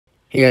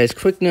Hey guys,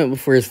 quick note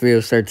before this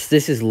video starts.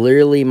 This is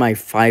literally my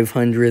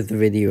 500th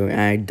video,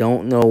 and I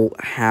don't know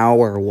how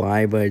or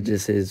why, but it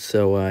just is,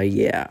 so,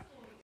 yeah.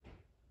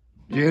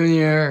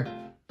 Junior!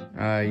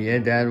 Yeah,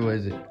 Dad, what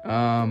is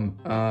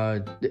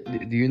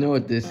it? Do you know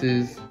what this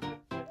is?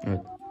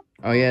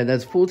 Oh, yeah,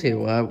 that's pool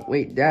table.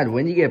 Wait, Dad,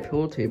 when do you get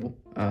pool table?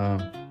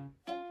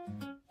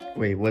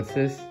 Wait, what's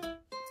this?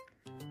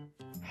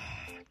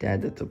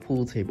 Dad, that's a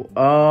pool table.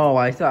 Oh,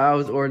 I thought I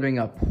was ordering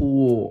a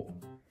pool.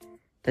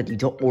 That you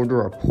don't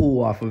order a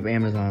pool off of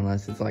Amazon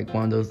unless it's like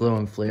one of those little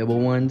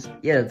inflatable ones.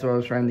 Yeah, that's what I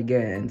was trying to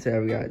get. Instead,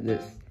 we got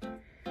this.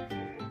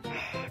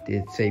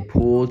 Did it say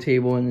pool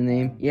table in the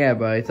name? Yeah,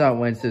 but I thought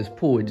when it says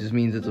pool, it just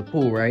means it's a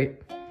pool,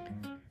 right?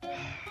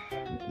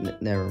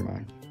 Never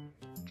mind.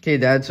 Okay,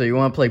 Dad, so you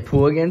want to play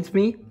pool against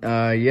me?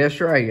 Yeah,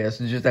 sure, I guess.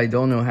 It's just I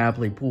don't know how to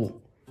play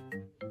pool.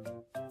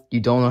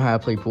 You don't know how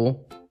to play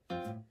pool?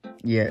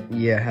 Yeah,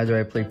 how do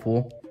I play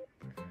pool?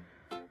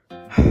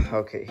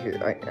 Okay, here,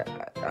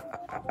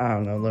 I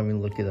don't know, let me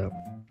look it up.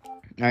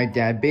 Alright,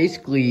 Dad,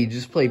 basically, you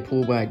just play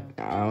pool by,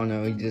 I don't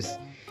know, you just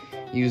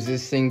use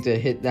this thing to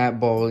hit that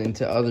ball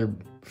into other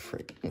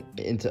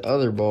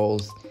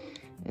balls,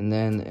 and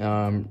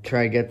then,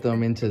 try to get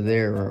them into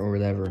there, or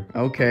whatever.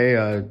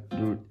 Okay,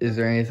 is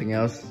there anything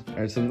else?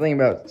 Or something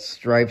about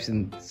stripes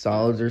and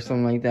solids or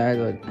something like that?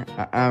 But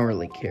I don't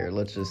really care,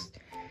 let's just,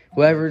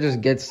 whoever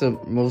just gets the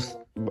most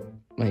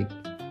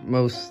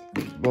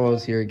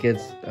balls here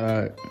gets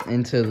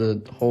into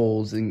the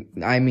holes, and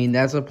I mean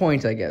that's a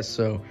point, I guess.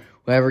 So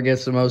whoever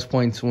gets the most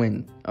points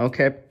win.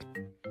 Okay.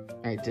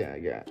 Alright, I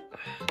got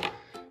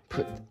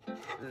put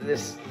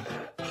this.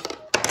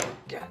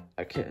 Yeah.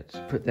 Okay,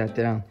 just put that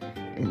down,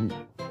 and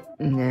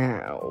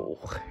now,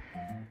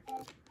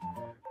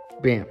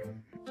 bam.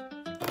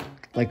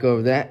 Let go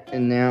of that,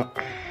 and now.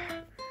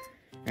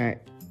 Alright,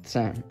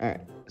 time.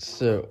 Alright,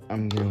 so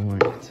I'm gonna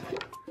want it.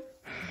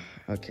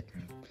 Okay.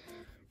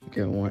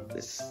 Gonna want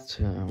this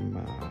to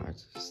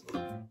just.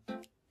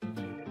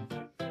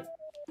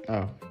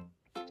 Oh,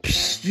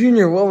 Psst,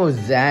 Junior, what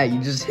was that?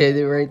 You just hit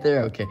it right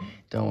there. Okay,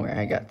 don't worry,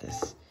 I got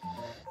this.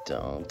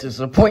 Don't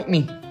disappoint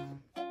me.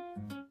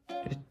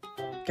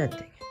 God dang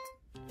it!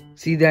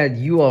 See, Dad,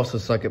 you also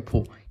suck at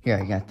pool. Here,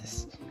 I got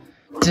this.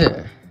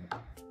 Duh.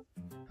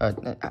 I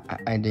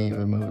didn't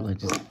even move. Like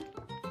just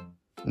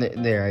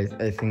there.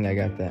 I think I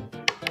got that.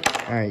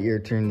 All right, your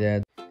turn,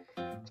 Dad.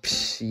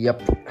 Psst,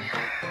 yep.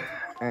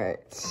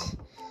 Alright,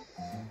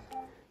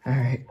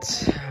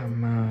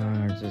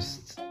 I'm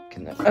just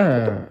gonna,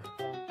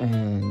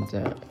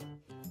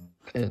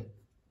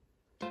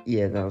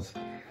 yeah, that was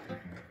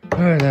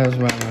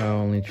my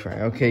only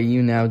try. Okay,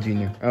 you now,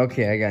 Junior.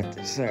 Okay, I got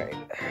this. Alright.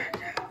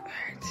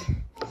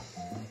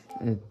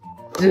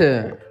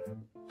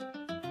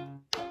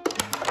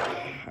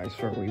 I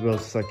swear we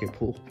both suck at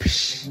pool.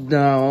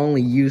 No,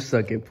 only you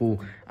suck at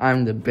pool.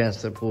 I'm the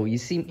best at pool. You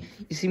see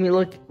me?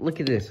 Look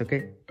at this,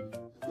 okay?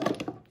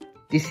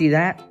 Do you see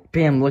that?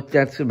 Bam, look,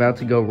 that's about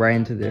to go right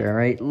into there,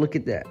 alright? Look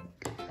at that.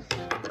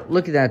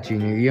 Look at that,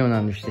 Junior. You don't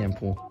understand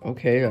pool.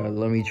 Okay,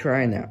 let me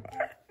try now.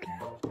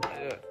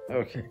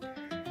 Okay.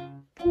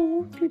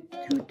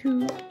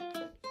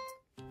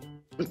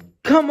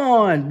 Come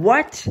on,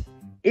 what?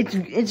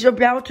 It's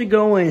about to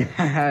go in.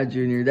 Haha,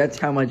 Junior, that's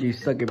how much you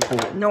suck at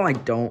pool. No, I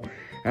don't.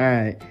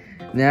 Alright,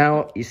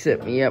 now you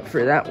set me up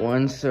for that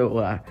one, so,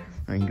 I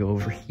can go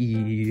over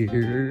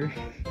here.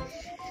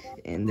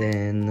 And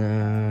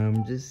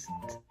then, just...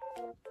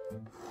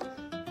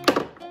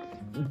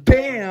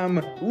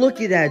 Bam!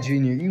 Look at that,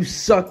 Junior. You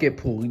suck at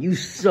pool. You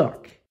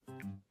suck.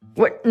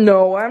 What?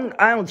 No,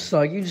 I don't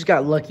suck. You just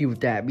got lucky with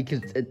that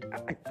because,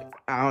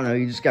 I don't know,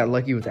 you just got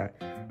lucky with that.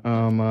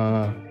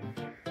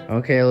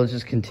 Okay, let's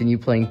just continue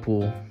playing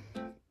pool.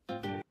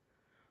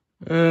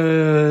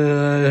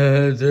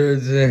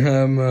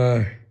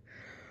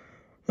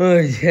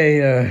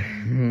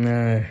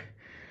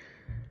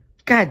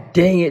 God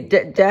dang it,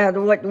 Dad!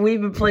 What?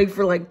 We've been playing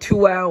for like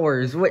 2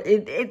 hours. What?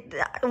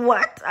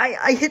 What?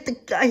 I hit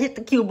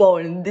the cue ball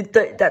and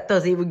that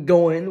doesn't even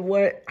go in.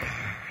 What?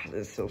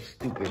 That's so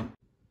stupid.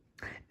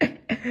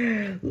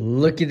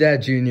 Look at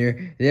that,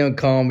 Junior. They don't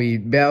call me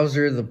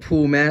Bowser the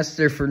Pool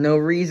Master for no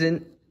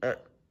reason.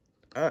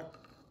 Oh!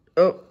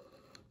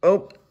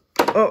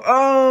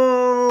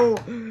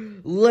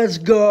 Let's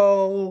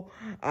go!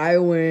 I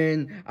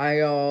win. I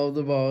got all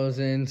the balls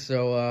in,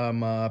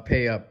 so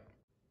pay up.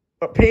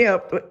 Pay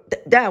up?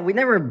 Dad, we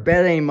never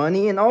bet any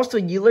money, and also,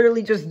 you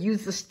literally just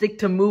used the stick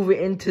to move it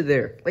into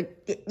there. Like,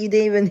 you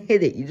didn't even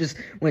hit it. You just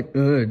went,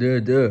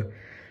 duh.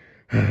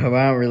 I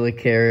don't really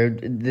care.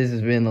 This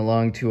has been a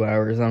long 2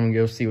 hours. I'm gonna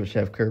go see what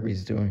Chef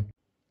Kirby's doing.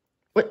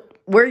 What?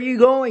 Where are you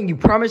going? You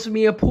promised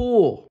me a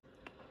pool.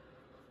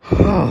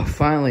 Oh,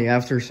 finally,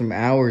 after some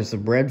hours, the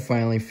bread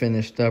finally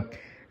finished up.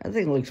 I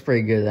think it looks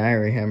pretty good. I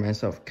already had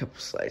myself a couple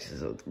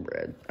slices of the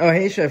bread. Oh,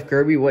 hey, Chef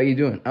Kirby, what are you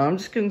doing? Oh, I'm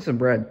just cooking some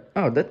bread.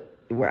 Oh,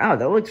 wow,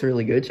 that looks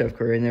really good, Chef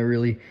Kirby. I never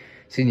really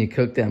seen you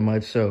cook that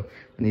much, so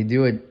when you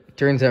do it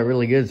turns out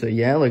really good. So,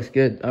 yeah, it looks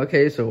good.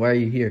 Okay, so why are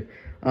you here?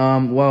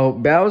 Well,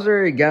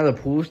 Bowser got a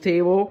pool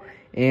table,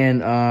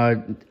 and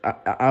I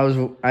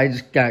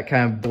just got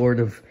kind of bored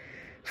of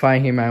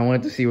finding him. I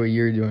wanted to see what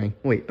you're doing.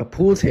 Wait, a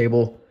pool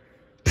table?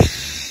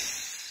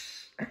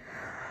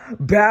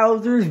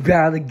 Bowser's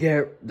about to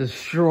get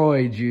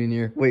destroyed,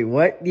 Junior. Wait,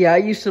 what? Yeah, I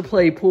used to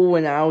play pool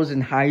when I was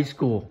in high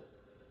school.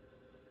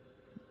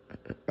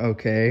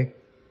 Okay.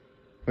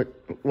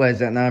 What, is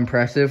that not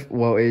impressive?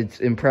 Well, it's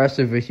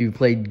impressive if you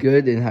played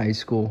good in high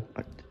school.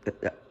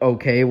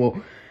 Okay,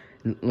 well,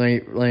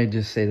 let me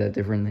just say that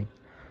differently.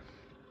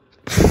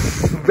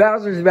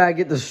 Bowser's about to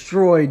get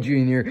destroyed,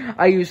 Junior.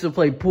 I used to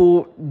play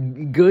pool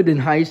good in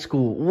high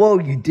school. Whoa,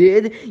 you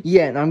did?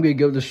 Yeah, and I'm going to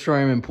go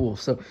destroy him in pool.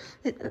 So,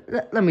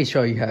 let me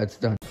show you how it's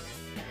done.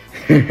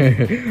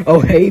 Oh,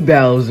 hey,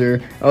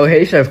 Bowser. Oh,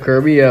 hey, Chef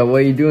Kirby. What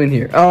are you doing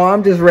here? Oh,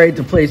 I'm just ready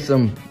to play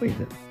some...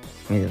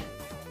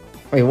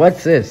 Wait,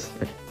 what's this?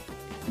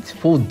 It's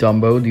pool,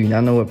 Dumbo. Do you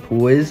not know what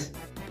pool is?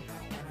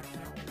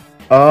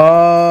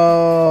 Oh...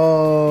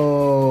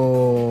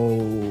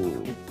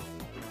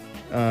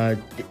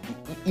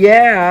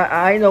 yeah,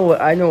 I know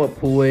what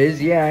pool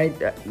is. Yeah,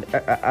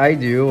 I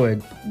do.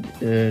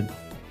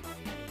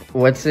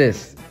 What's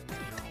this?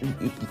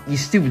 You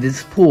stupid!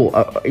 It's pool.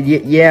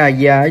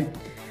 Yeah.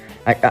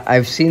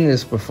 I've seen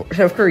this before.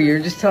 Chef Curry, you're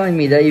just telling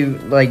me that you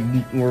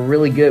were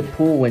really good at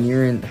pool when you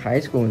were in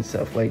high school and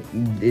stuff. Like,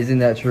 isn't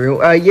that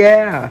true?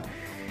 Yeah.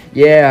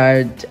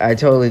 I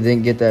totally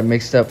didn't get that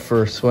mixed up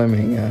for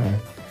swimming.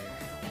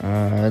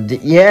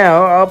 Yeah,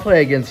 I'll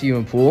play against you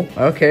in pool.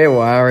 Okay,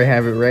 well, I already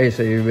have it ready,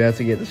 so you're about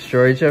to get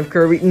destroyed, Chef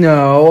Kirby?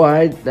 No,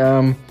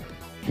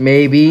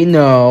 maybe,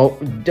 no.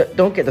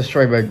 Don't get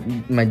destroyed by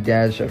my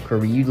dad, Chef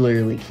Kirby. You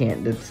literally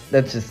can't.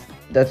 That's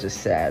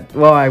just sad.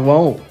 Well, I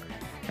won't.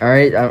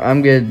 Alright,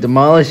 I'm gonna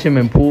demolish him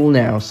in pool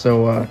now,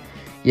 so,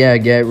 yeah,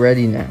 get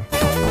ready now.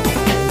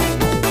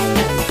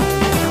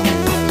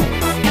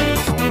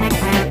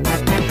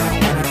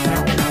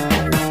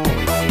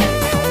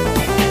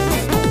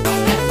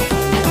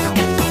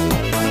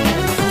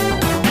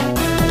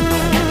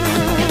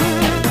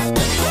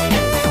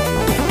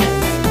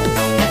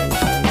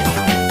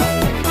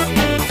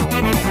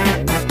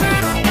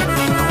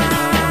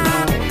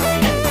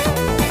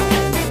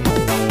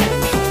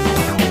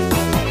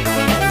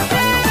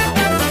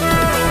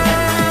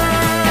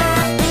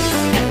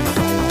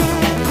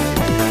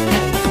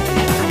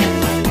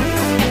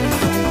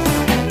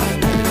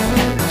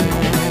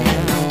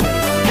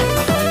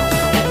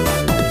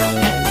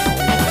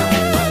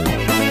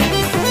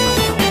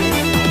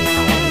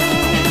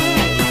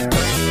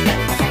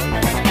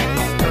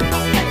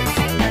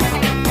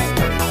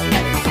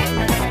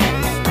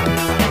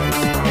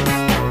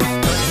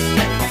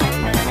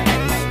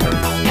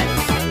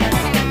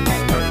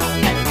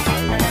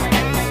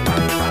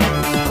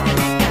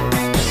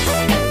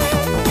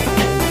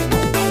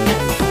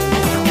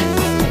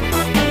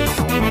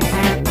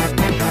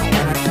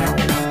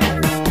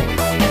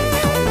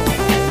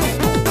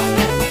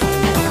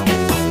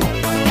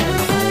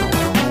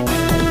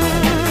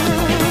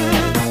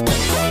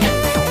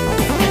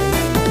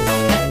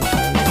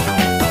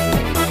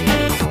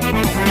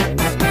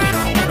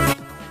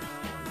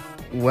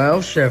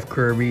 Well, Chef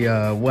Kirby,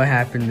 what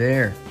happened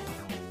there?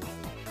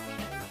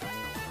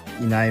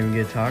 You're not even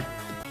gonna talk?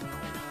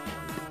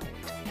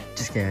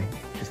 Just kidding.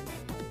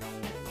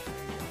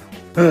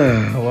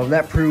 Well,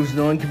 that proves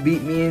no one can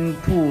beat me in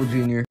pool,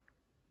 Junior.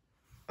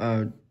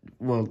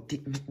 Well,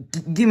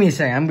 give me a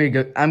second.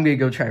 I'm gonna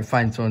go try to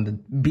find someone to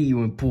beat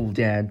you in pool,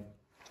 Dad.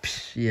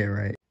 Psh, yeah,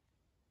 right.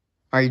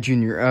 All right,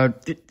 Junior.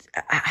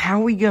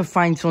 How are we gonna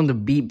find someone to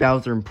beat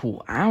Bowser in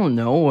pool? I don't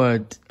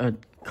know.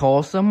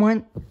 Call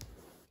someone.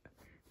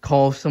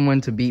 Call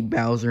someone to beat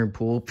Bowser in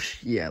pool? Psh,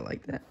 yeah,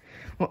 like that.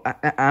 Well,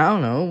 I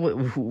don't know.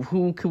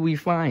 Who could we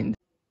find?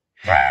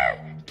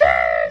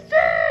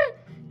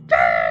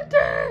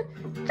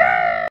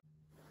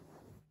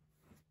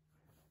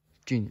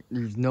 Junior,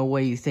 there's no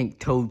way you think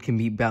Toad can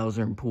beat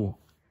Bowser in pool.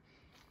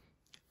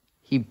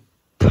 He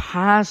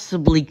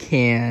possibly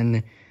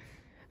can.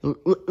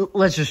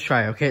 Let's just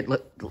try, okay?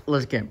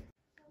 Let's get him.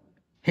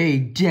 Hey,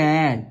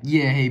 Dad.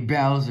 Yeah, hey,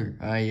 Bowser.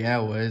 Yeah,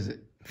 what is it?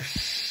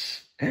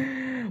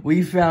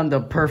 We found the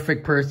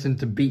perfect person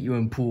to beat you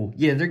in pool.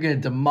 Yeah, they're gonna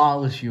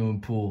demolish you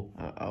in pool.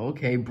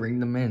 Okay,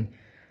 bring them in.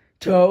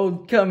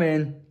 Toad, come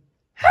in.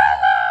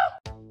 Hello!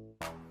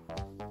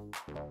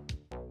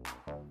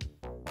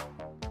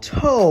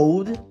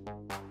 Toad?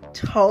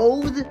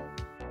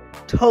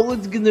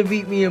 Toad's gonna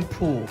beat me in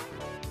pool.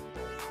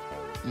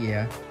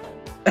 Yeah.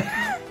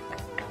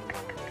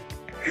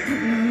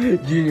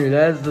 Junior,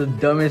 that's the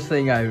dumbest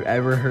thing I've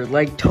ever heard.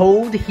 Like,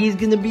 Toad, he's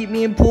gonna beat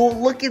me in pool?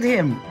 Look at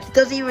him. He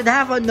doesn't even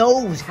have a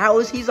nose. How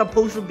is he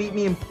supposed to beat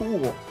me in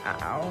pool?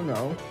 I don't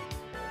know.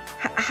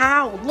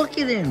 How? Look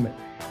at him.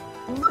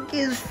 Look at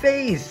his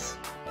face.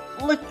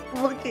 Look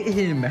at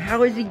him.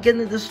 How is he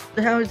gonna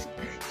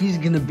he's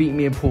gonna beat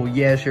me in pool?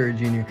 Yeah, sure,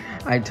 Junior.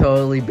 I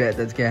totally bet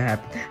that's gonna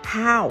happen.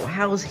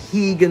 How is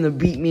he gonna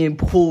beat me in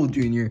pool,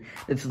 Junior?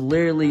 It's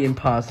literally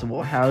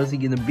impossible. How is he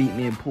gonna beat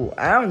me in pool?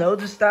 I don't know.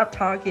 Just stop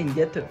talking and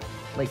get to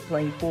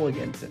playing pool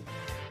against him.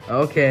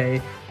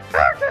 Okay.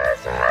 Okay,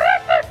 so I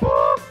play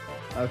pool.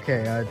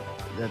 Okay,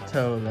 that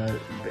Toad,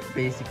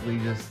 basically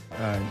just,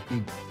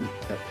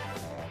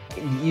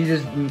 you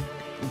just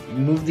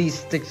move these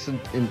sticks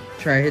and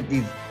try to hit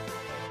these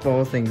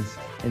ball things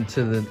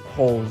into the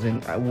holes,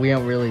 and we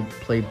don't really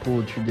play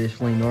pool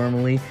traditionally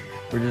normally.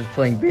 We're just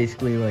playing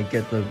basically like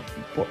get the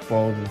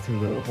balls into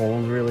the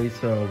holes really,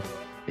 so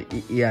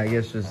yeah, I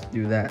guess just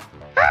do that.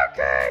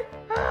 Okay,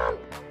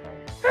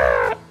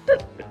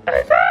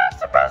 I thought I was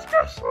supposed to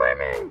go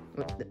swimming.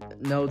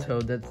 No,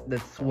 Toad,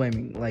 that's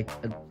swimming, like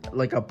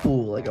a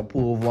pool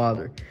of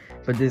water.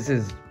 But this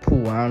is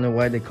pool. I don't know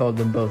why they called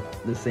them both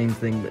the same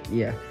thing, but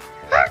yeah.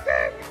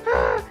 Okay,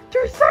 do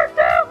we start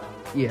now?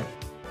 Yeah.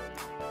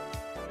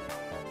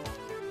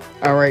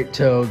 All right,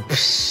 Toad.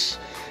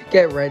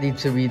 Get ready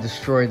to be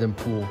destroyed in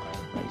pool.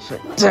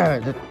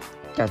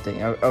 God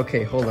dang.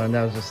 Okay, hold on.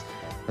 That was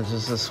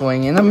just a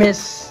swing and a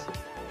miss.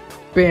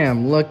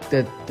 Bam! Look,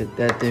 that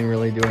didn't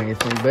really do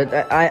anything. But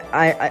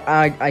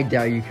I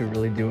doubt you could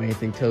really do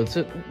anything, Toad.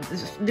 So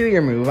just do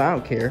your move. I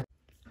don't care.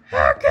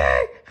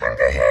 Okay, I'm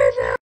gonna hit it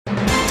now.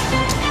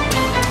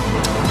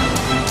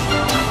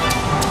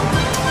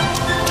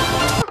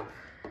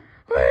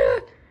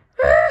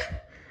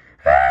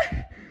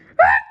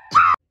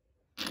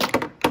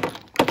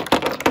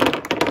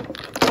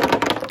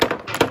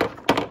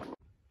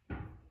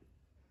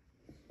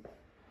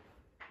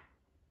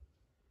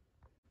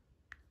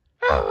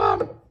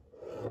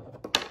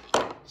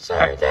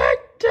 Sorry, Dad.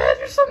 Did I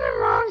do something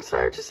wrong?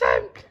 Sorry, I've just been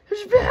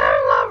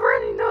having a lot of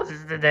runny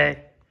noses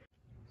today.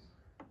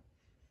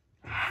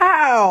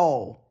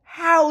 How?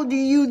 How do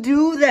you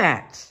do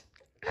that?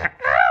 I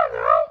don't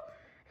know.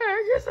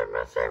 I guess I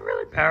must have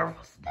really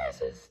powerful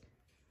sneezes.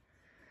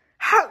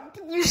 How?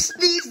 You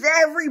sneezed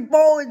every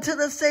ball into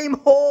the same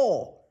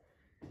hole.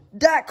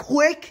 That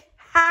quick?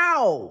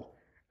 How?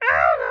 I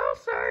don't know.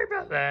 Sorry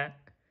about that.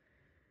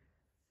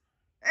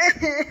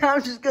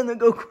 I'm just gonna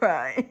go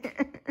cry.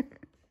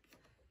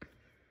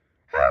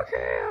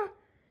 Okay,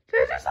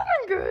 did I do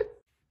something good?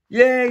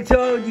 Yay,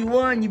 Toad, you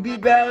won. You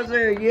beat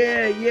Bowser.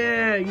 Yeah,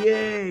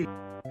 yay.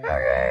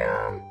 Okay,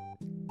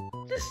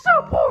 this is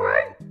a pool,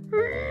 right?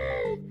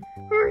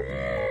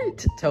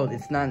 Toad,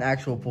 it's not an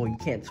actual pool. You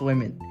can't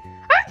swim in.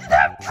 I can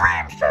have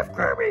dreams, Chef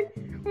Kirby.